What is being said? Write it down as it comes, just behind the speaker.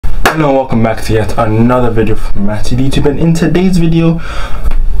Hello, welcome back to yet another video from Matty YouTube, and in today's video,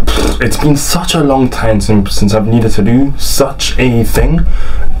 it's been such a long time since I've needed to do such a thing,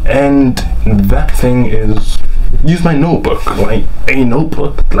 and that thing is use my notebook. Like a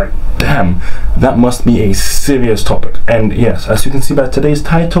notebook, like damn, that must be a serious topic. And yes, as you can see by today's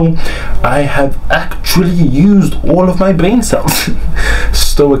title, I have actually used all of my brain cells.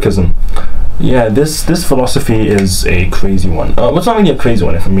 Stoicism. Yeah, this philosophy is a crazy one. Well, it's not really a crazy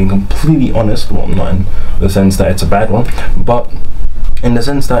one, if I'm being completely honest. Well, not in the sense that it's a bad one, but in the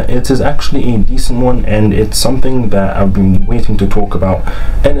sense that it is actually a decent one, and it's something that I've been waiting to talk about,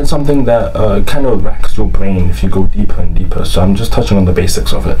 and it's something that kind of racks your brain if you go deeper and deeper. So I'm just touching on the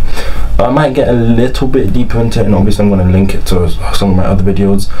basics of it. I might get a little bit deeper into it, and obviously I'm going to link it to some of my other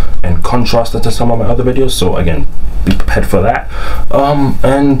videos and contrast it to some of my other videos, so again, be prepared for that.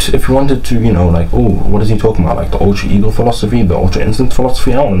 And if you wanted to, you know, like, oh, what is he talking about, like the ultra ego philosophy, the ultra instinct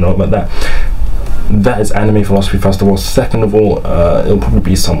philosophy, I want to know about that. That is anime philosophy, first of all. Second of all, it'll probably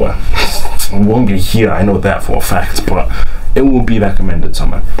be somewhere. It won't be here, I know that for a fact, but it will be recommended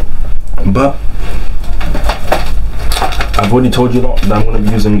somewhere. But I've already told you that I'm going to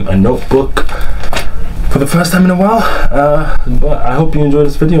be using a notebook for the first time in a while, but I hope you enjoyed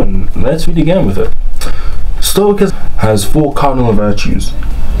this video, and let's really get on with it. Stoicism has 4 cardinal virtues: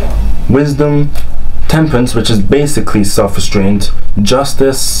 wisdom, temperance, which is basically self-restraint,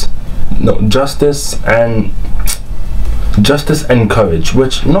 justice and courage,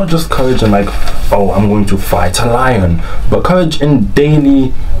 which not just courage and like, oh, I'm going to fight a lion, but courage in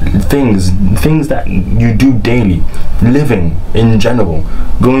daily things that you do daily, living in general,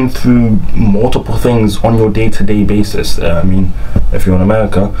 going through multiple things on your day-to-day basis. I mean, if you're in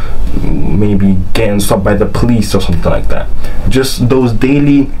America, maybe getting stopped by the police or something like that. Just those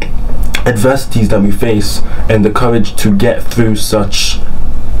daily adversities that we face, and the courage to get through such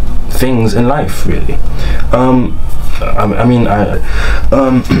things in life, really.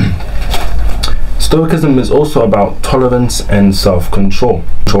 Stoicism is also about tolerance and self-control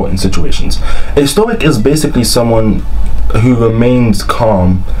in situations. A Stoic is basically someone who remains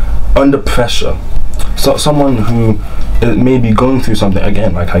calm under pressure. So someone who may be going through something,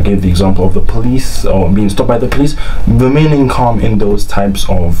 again, like I gave the example of the police, or being stopped by the police, remaining calm in those types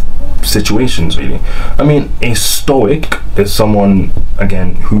of situations, really. I mean, a Stoic is someone,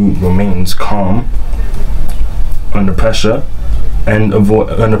 again, who remains calm under pressure and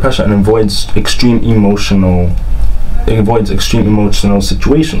avoids extreme emotional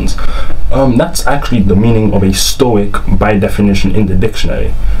situations. That's actually the meaning of a Stoic by definition in the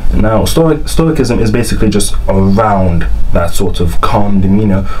dictionary. Now, Stoicism is basically just around that sort of calm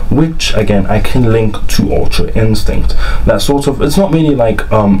demeanor, which again I can link to ultra instinct. That sort of, it's not really like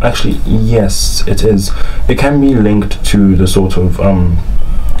actually, yes, it is. It can be linked to the sort of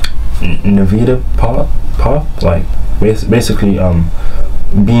Navita path, like basically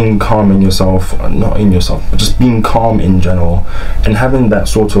being calm in yourself, not in yourself, but just being calm in general, and having that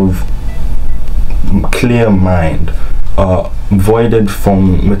sort of clear mind, voided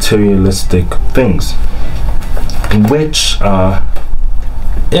from materialistic things, which yeah,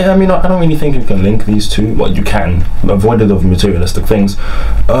 I mean, I don't really think you can link these two. Well, you can, avoided of materialistic things,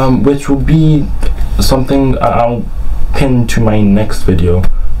 which will be something I'll pin to my next video,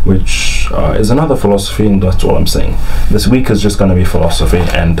 which is another philosophy, and that's all I'm saying. This week is just going to be philosophy,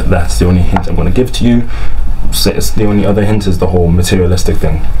 and that's the only hint I'm going to give to you. So it's the only other hint is the whole materialistic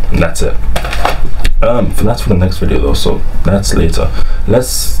thing, and that's it. That's for the next video though, so that's later. Let's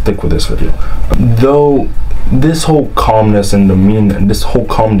stick with this video. Though this whole calmness and this whole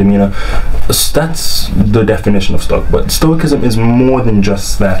calm demeanor, that's the definition of Stoic, but Stoicism is more than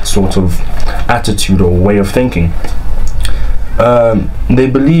just that sort of attitude or way of thinking. They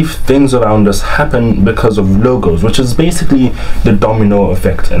believe things around us happen because of logos, which is basically the domino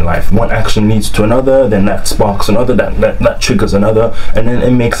effect in life. One action leads to another, then that sparks another, that triggers another, and then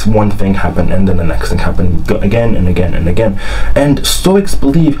it makes one thing happen, and then the next thing happen again and again and again. And Stoics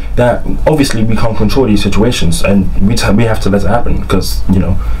believe that obviously we can't control these situations, and we have to let it happen, because, you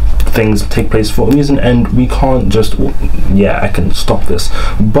know, things take place for a reason, and we can't just, yeah, I can stop this,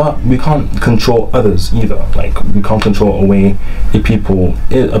 but we can't control others either. Like, we can't control a way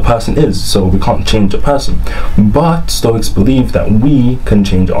a person is, so we can't change a person. But Stoics believe that we can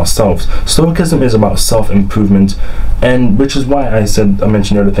change ourselves. Stoicism is about self-improvement, and which is why I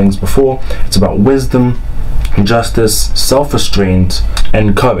mentioned other things before. It's about wisdom, justice, self-restraint,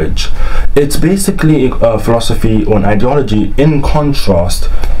 and courage. It's basically a philosophy or an ideology in contrast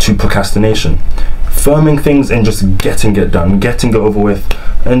to procrastination. firming things and just getting it done, getting it over with,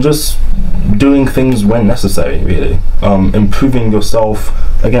 and just doing things when necessary, really. Improving yourself,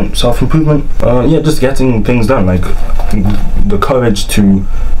 again, self-improvement. Yeah, just getting things done, like the courage to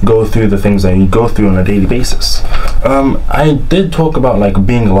go through the things that you go through on a daily basis. I did talk about like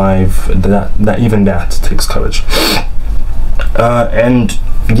being alive, that even that takes courage. And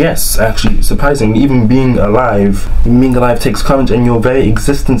yes, actually, surprisingly, even being alive takes courage, and your very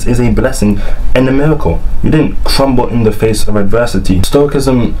existence is a blessing and a miracle. You didn't crumble in the face of adversity.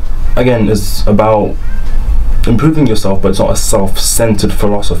 Stoicism, again, is about improving yourself, but it's not a self-centered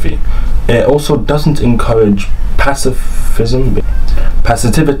philosophy. It also doesn't encourage passivity,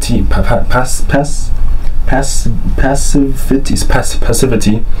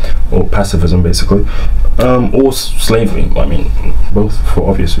 or pacifism, basically, or slavery. I mean, both for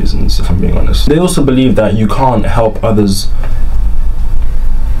obvious reasons, if I'm being honest. They also believe that you can't help others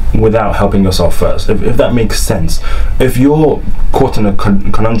without helping yourself first, if that makes sense. If you're caught in a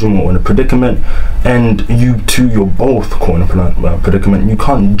conundrum or in a predicament, and you're both caught in a predicament, you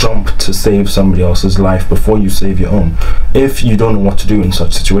can't jump to save somebody else's life before you save your own. If you don't know what to do in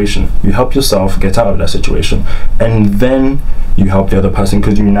such situation, you help yourself get out of that situation, and then you help the other person,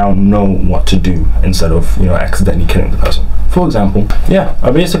 because you now know what to do, instead of, you know, accidentally killing the person. For example, yeah,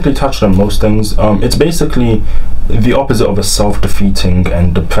 I basically touched on most things. It's basically the opposite of a self-defeating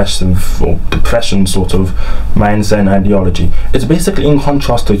and depression sort of mindset and ideology. It's basically in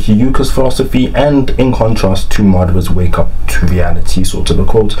contrast to Hyuka's philosophy, and in contrast to Madhura's wake up to reality sort of a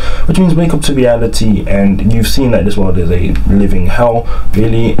quote, which means wake up to reality, and you've seen that this world is a living hell,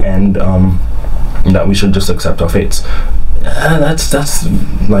 really, and that we should just accept our fates. That's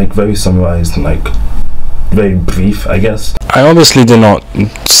like very summarized and like very brief, I guess. I obviously did not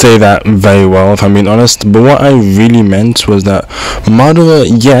say that very well, if I'm being honest, but what I really meant was that Madhura,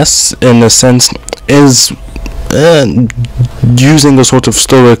 yes, in a sense, is using a sort of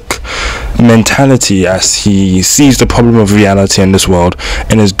stoic mentality as he sees the problem of reality in this world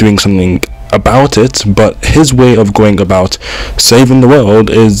and is doing something about it, but his way of going about saving the world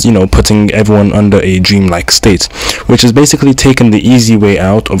is, you know, putting everyone under a dreamlike state, which is basically taking the easy way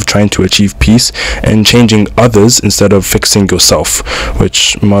out of trying to achieve peace and changing others instead of fixing yourself,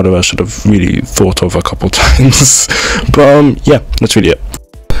 which Madhura should have really thought of a couple times. But yeah, that's really it.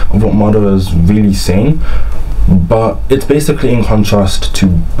 What Madhura is really saying, but it's basically in contrast to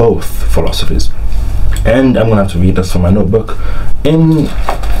both philosophies. And I'm gonna have to read this from my notebook.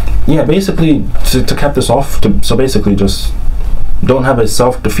 Yeah, basically, to cap this off, so basically just don't have a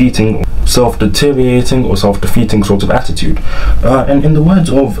self-defeating, self-deteriorating, or self-defeating sort of attitude. And in the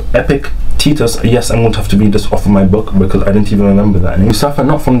words of Epictetus, yes, I'm going to have to read this off of my book because I didn't even remember that. And we suffer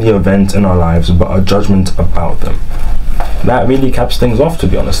not from the events in our lives, but a judgment about them. That really caps things off, to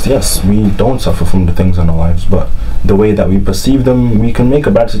be honest. Yes, we don't suffer from the things in our lives, but the way that we perceive them, we can make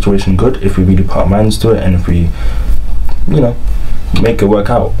a bad situation good if we really put our minds to it, and if we, you know, make it work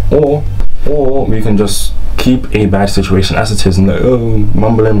out, or we can just keep a bad situation as it is and like,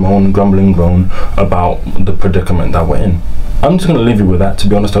 mumble and moan, grumbling, groan about the predicament that we're in. I'm just gonna leave you with that, to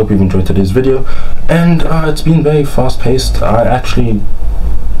be honest. I hope you've enjoyed today's video, and it's been very fast-paced. I actually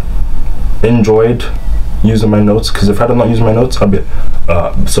enjoyed using my notes, because if I had not used my notes, I'd be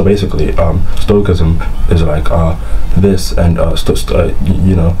so basically Stoicism is like this, and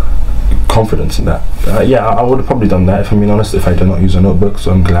you know, confidence in that. Yeah, I would have probably done that, if I'm being honest, if I did not use a notebook,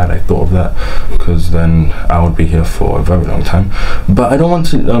 so I'm glad I thought of that, because then I would be here for a very long time. But I don't want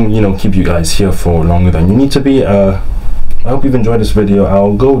to you know, keep you guys here for longer than you need to be. I hope you've enjoyed this video.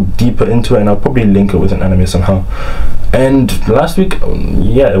 I'll go deeper into it, and I'll probably link it with an anime somehow. And last week,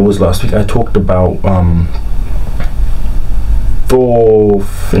 yeah, it was last week, I talked about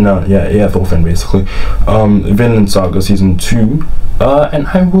Thorfinn, basically, Vinland Saga Season 2, and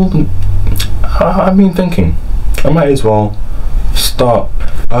I've been thinking I might as well start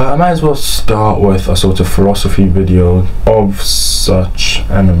with a sort of philosophy video of such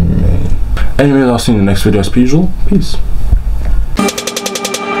anime. Anyways, I'll see you in the next video as per usual. Peace.